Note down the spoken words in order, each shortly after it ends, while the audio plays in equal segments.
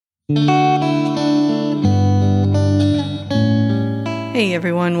Hey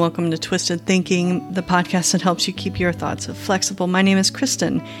everyone, welcome to Twisted Thinking, the podcast that helps you keep your thoughts flexible. My name is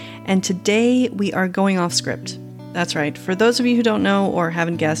Kristen, and today we are going off script. That's right. For those of you who don't know or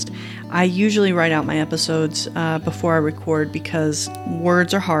haven't guessed, I usually write out my episodes before I record because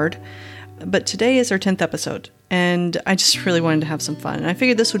words are hard. But today is our 10th episode, and I just really wanted to have some fun. And I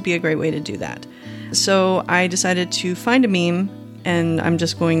figured this would be a great way to do that. So I decided to find a meme, and I'm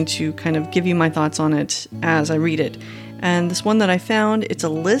just going to kind of give you my thoughts on it as I read it. And this one that I found, it's a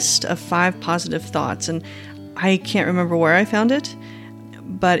list of 5 positive thoughts, and I can't remember where I found it,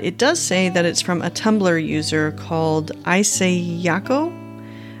 but it does say that it's from a Tumblr user called Isayako.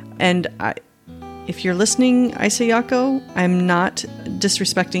 And if you're listening, Isayako, I'm not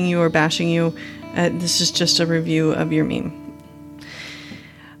disrespecting you or bashing you. This is just a review of your meme.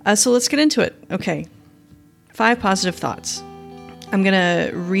 So let's get into it. Okay, 5 positive thoughts. I'm going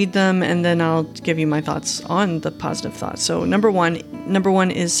to read them and then I'll give you my thoughts on the positive thoughts. So number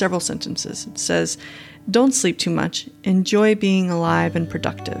one is several sentences. It says, "Don't sleep too much. Enjoy being alive and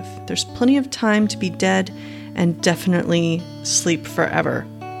productive. There's plenty of time to be dead and definitely sleep forever."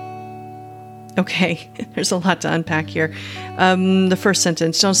 Okay, there's a lot to unpack here. The first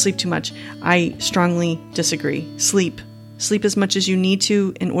sentence, "Don't sleep too much." I strongly disagree. Sleep as much as you need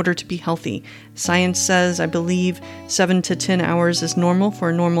to in order to be healthy. Science says, I believe, 7 to 10 hours is normal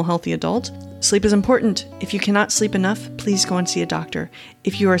for a normal, healthy adult. Sleep is important. If you cannot sleep enough, please go and see a doctor.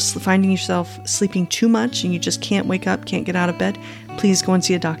 If you are finding yourself sleeping too much and you just can't wake up, can't get out of bed, please go and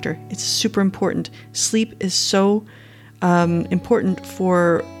see a doctor. It's super important. Sleep is so important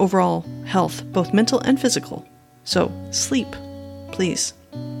for overall health, both mental and physical. So sleep, please.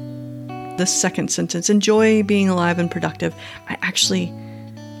 The second sentence, "Enjoy being alive and productive."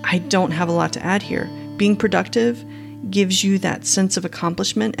 I don't have a lot to add here. Being productive gives you that sense of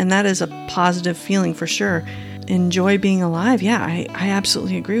accomplishment, and that is a positive feeling for sure. Enjoy being alive. Yeah, I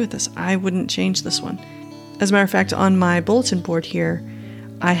absolutely agree with this. I wouldn't change this one. As a matter of fact, on my bulletin board here,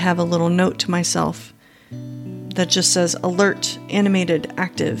 I have a little note to myself that just says alert, animated,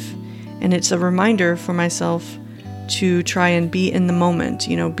 active. And it's a reminder for myself to try and be in the moment,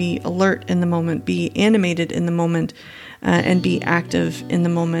 be alert in the moment, be animated in the moment, and be active in the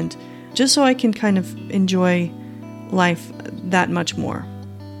moment, just so I can kind of enjoy life that much more.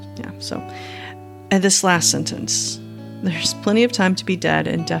 Yeah, so this last sentence, "There's plenty of time to be dead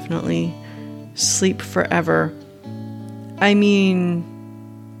and definitely sleep forever." I mean,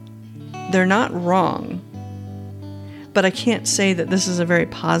 they're not wrong, but I can't say that this is a very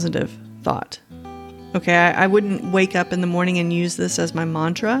positive thought. Okay, I wouldn't wake up in the morning and use this as my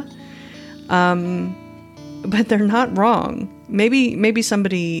mantra, but they're not wrong. Maybe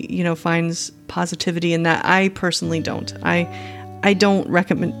somebody finds positivity in that. I personally don't. I don't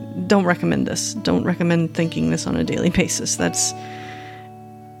recommend this. Don't recommend thinking this on a daily basis.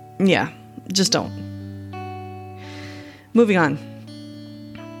 Just don't. Moving on.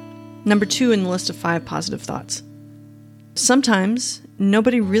 Number 2 in the list of 5 positive thoughts. Sometimes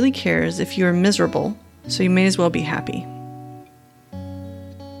nobody really cares if you're miserable, so you may as well be happy.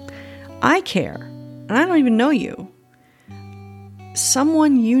 I care, and I don't even know you.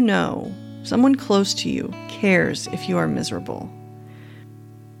 Someone you know, someone close to you, cares if you are miserable.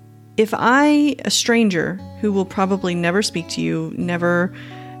 If a stranger who will probably never speak to you, never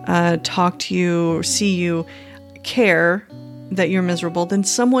talk to you or see you, care that you're miserable, then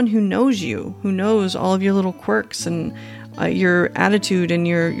someone who knows you, who knows all of your little quirks and your attitude and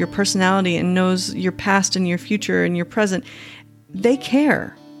your personality and knows your past and your future and your present, they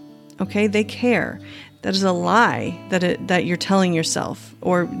care. Okay, they care. That is a lie that you're telling yourself.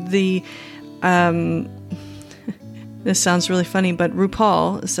 Or this sounds really funny, but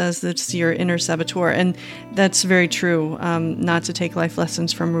RuPaul says that's your inner saboteur, and that's very true. Not to take life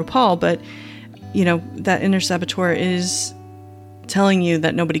lessons from RuPaul, but that inner saboteur is telling you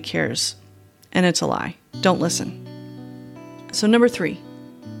that nobody cares, and it's a lie. Don't listen. So number 3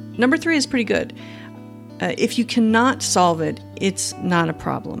 is pretty good. If you cannot solve it, it's not a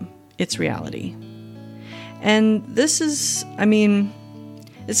problem. It's reality. And this is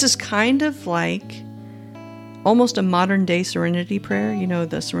kind of like almost a modern day serenity prayer.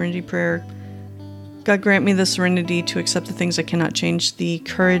 The serenity prayer, God grant me the serenity to accept the things I cannot change, the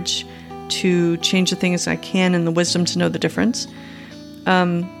courage to change the things I can, and the wisdom to know the difference.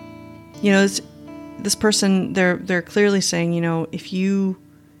 This person, they're clearly saying,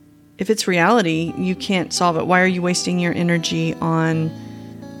 if it's reality, you can't solve it. Why are you wasting your energy on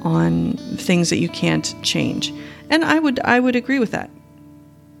things that you can't change? And I would agree with that.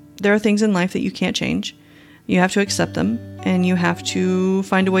 There are things in life that you can't change. You have to accept them, and you have to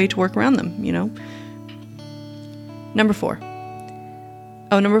find a way to work around them, Number four.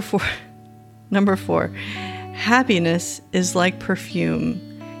 Number four. Happiness is like perfume.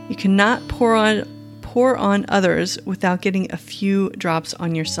 You cannot pour on others without getting a few drops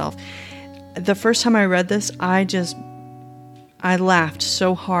on yourself. The first time I read this, I laughed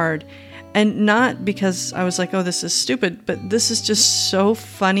so hard. And not because I was like, oh, this is stupid, but this is just so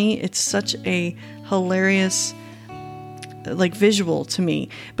funny. It's such a hilarious, visual to me.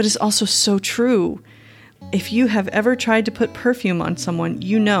 But it's also so true. If you have ever tried to put perfume on someone,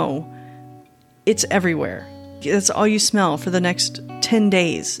 it's everywhere. That's all you smell for the next 10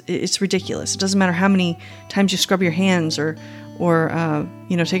 days. It's ridiculous. It doesn't matter how many times you scrub your hands or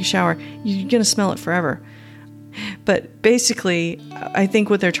take a shower. You're going to smell it forever. But basically, I think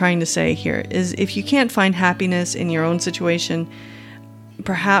what they're trying to say here is if you can't find happiness in your own situation,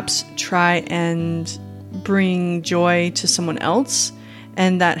 perhaps try and bring joy to someone else,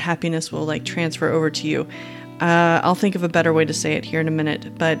 and that happiness will transfer over to you. I'll think of a better way to say it here in a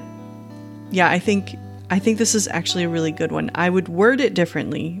minute. But yeah, I think this is actually a really good one. I would word it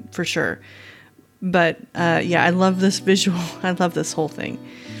differently for sure. But I love this visual. I love this whole thing.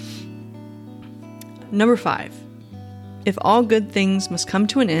 Number 5. If all good things must come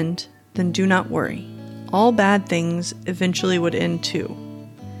to an end, then do not worry. All bad things eventually would end too.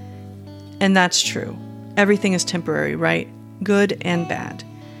 And that's true. Everything is temporary, right? Good and bad.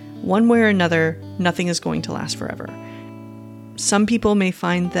 One way or another, nothing is going to last forever. Some people may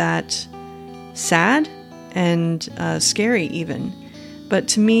find that sad and scary even. But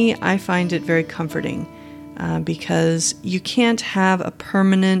to me, I find it very comforting because you can't have a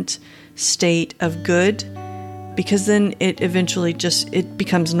permanent state of good, because then it eventually it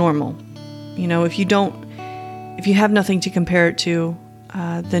becomes normal. If you have nothing to compare it to,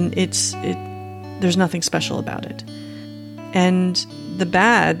 then there's nothing special about it. And the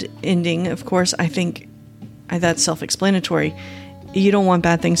bad ending, of course, I think that's self-explanatory. You don't want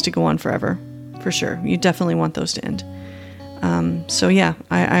bad things to go on forever, for sure. You definitely want those to end.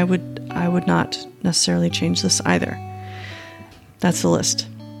 I would not necessarily change this either. That's the list.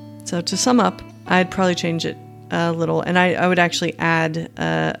 So to sum up, I'd probably change it a little, and I would actually add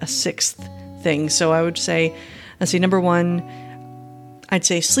a sixth thing. So I would say, number 1, I'd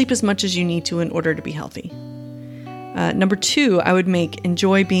say sleep as much as you need to in order to be healthy. Number 2, I would make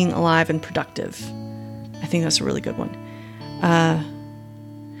enjoy being alive and productive. I think that's a really good one.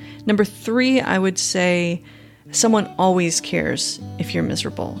 Number 3, I would say someone always cares if you're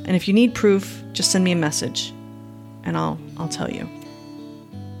miserable. And if you need proof, just send me a message and I'll tell you.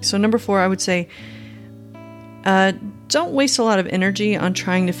 So number 4, I would say, don't waste a lot of energy on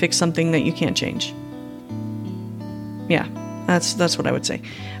trying to fix something that you can't change. Yeah, that's what I would say.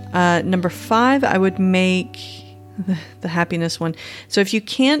 Number 5, I would make the happiness one. So if you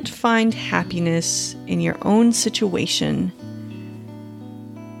can't find happiness in your own situation,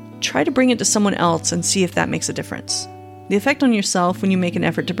 try to bring it to someone else and see if that makes a difference. The effect on yourself when you make an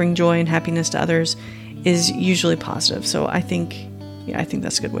effort to bring joy and happiness to others is usually positive. So I think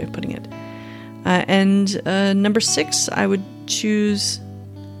that's a good way of putting it. And number 6, I would choose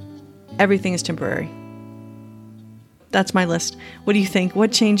everything is temporary. That's my list. What do you think?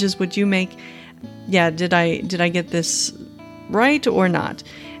 What changes would you make? Yeah, did I get this right or not?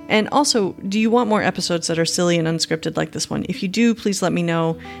 And also, do you want more episodes that are silly and unscripted like this one? If you do, please let me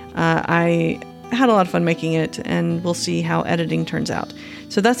know. I had a lot of fun making it, and we'll see how editing turns out.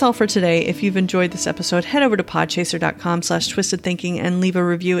 So that's all for today. If you've enjoyed this episode, head over to podchaser.com/twistedthinking and leave a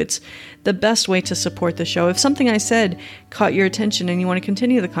review. It's the best way to support the show. If something I said caught your attention and you want to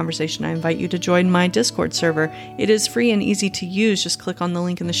continue the conversation, I invite you to join my Discord server. It is free and easy to use. Just click on the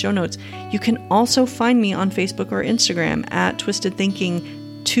link in the show notes. You can also find me on Facebook or Instagram at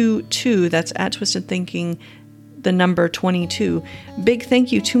twistedthinking22. That's at twistedthinking, the number 22. Big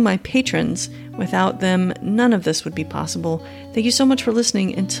thank you to my patrons. Without them, none of this would be possible. Thank you so much for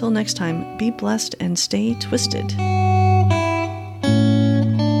listening. Until next time, be blessed and stay twisted.